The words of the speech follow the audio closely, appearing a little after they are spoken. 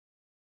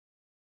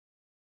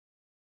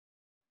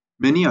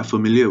Many are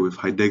familiar with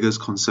Heidegger's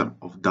concept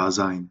of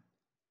Dasein.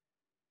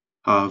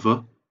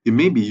 However, it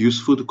may be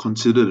useful to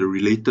consider the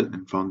related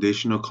and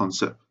foundational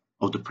concept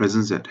of the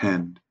presence at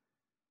hand,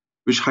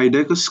 which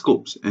Heidegger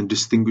scopes and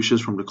distinguishes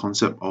from the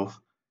concept of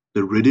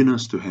the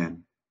readiness to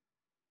hand.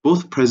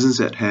 Both presence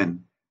at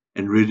hand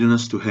and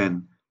readiness to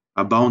hand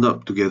are bound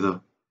up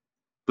together,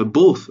 but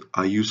both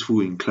are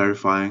useful in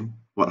clarifying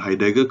what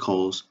Heidegger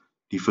calls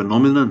the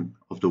phenomenon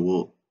of the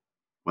world,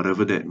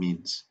 whatever that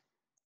means.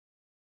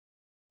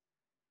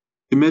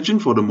 Imagine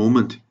for the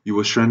moment you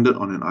were stranded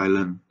on an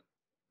island.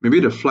 Maybe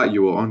the flight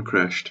you were on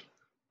crashed.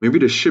 Maybe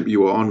the ship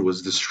you were on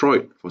was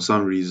destroyed for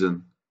some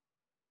reason.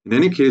 In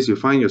any case, you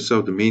find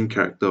yourself the main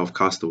character of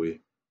Castaway.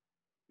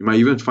 You might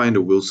even find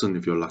a Wilson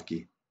if you're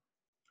lucky.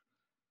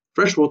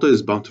 Fresh water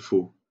is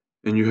bountiful,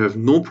 and you have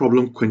no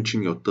problem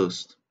quenching your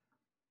thirst.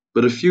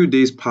 But a few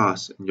days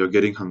pass and you're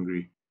getting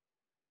hungry.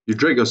 You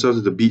drag yourself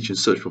to the beach in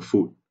search for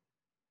food,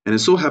 and it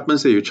so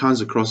happens that you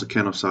chance across a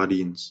can of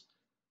sardines.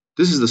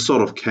 This is the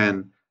sort of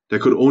can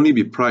that could only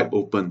be pried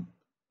open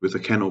with a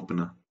can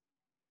opener.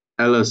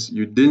 Alas,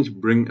 you didn't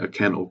bring a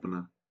can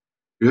opener.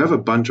 You have a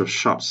bunch of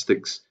sharp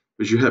sticks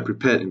which you had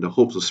prepared in the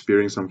hopes of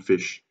spearing some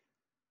fish.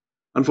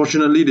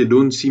 Unfortunately, they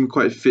don't seem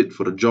quite fit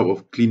for the job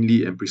of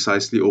cleanly and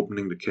precisely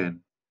opening the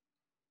can.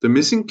 The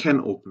missing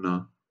can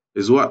opener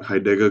is what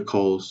Heidegger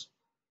calls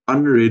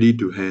unready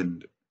to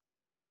hand.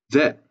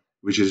 That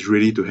which is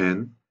ready to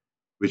hand,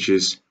 which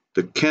is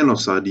the can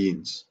of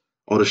sardines,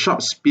 or the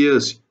sharp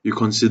spears you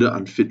consider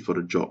unfit for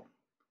the job.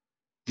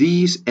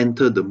 These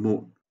enter the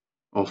mode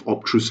of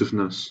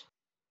obtrusiveness.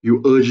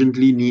 You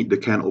urgently need the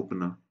can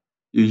opener.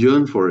 You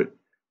yearn for it,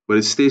 but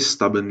it stays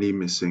stubbornly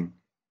missing.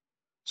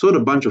 So the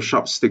bunch of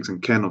sharp sticks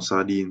and can of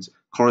sardines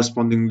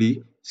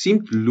correspondingly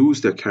seem to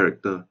lose their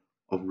character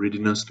of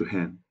readiness to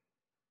hand.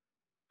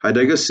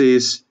 Heidegger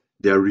says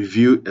they are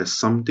reviewed as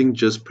something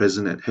just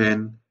present at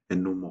hand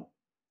and no more.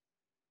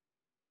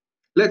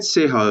 Let's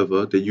say,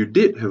 however, that you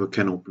did have a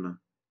can opener.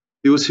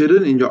 It was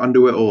hidden in your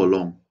underwear all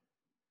along.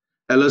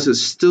 Alas, it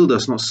still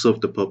does not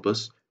serve the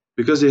purpose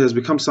because it has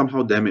become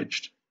somehow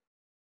damaged.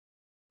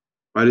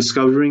 By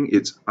discovering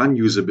its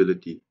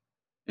unusability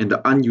and the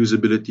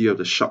unusability of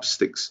the sharp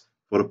sticks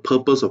for the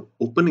purpose of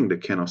opening the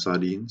can of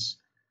sardines,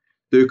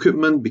 the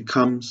equipment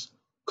becomes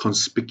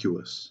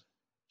conspicuous,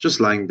 just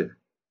lying there.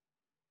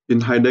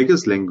 In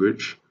Heidegger's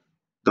language,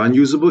 the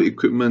unusable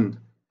equipment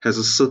has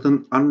a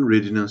certain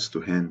unreadiness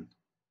to hand,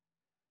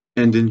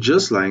 and in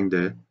just lying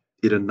there,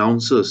 it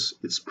announces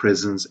its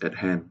presence at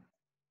hand.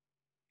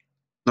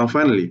 Now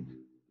finally,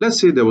 let's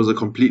say there was a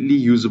completely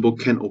usable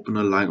can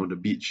opener lying on the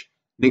beach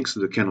next to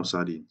the can of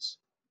sardines.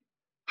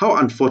 How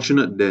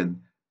unfortunate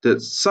then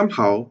that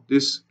somehow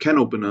this can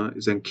opener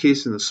is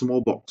encased in a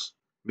small box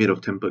made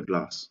of tempered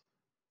glass.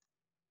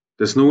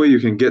 There's no way you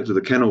can get to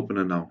the can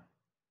opener now.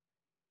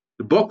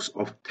 The box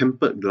of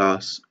tempered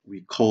glass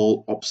we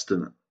call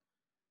obstinate,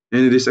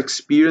 and it is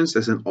experienced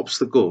as an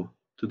obstacle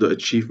to the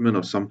achievement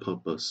of some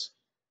purpose.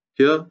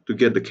 Here, to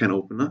get the can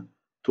opener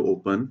to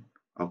open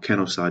our can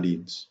of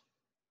sardines.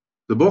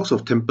 The box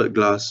of tempered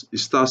glass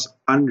is thus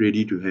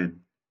unready to hand,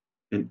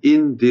 and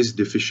in this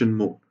deficient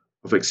mode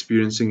of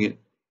experiencing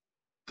it,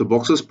 the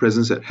box's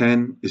presence at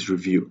hand is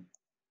revealed.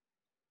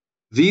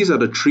 These are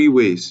the three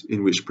ways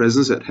in which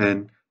presence at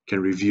hand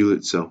can reveal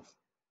itself.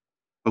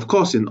 Of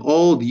course, in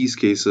all these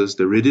cases,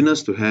 the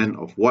readiness to hand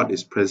of what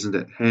is present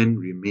at hand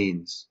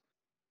remains.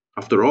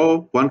 After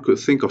all, one could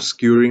think of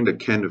skewering the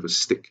can with a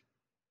stick.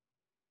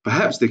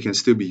 Perhaps they can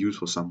still be used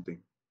for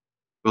something.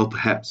 Well,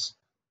 perhaps.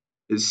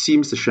 It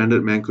seems the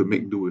stranded man could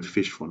make do with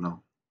fish for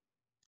now.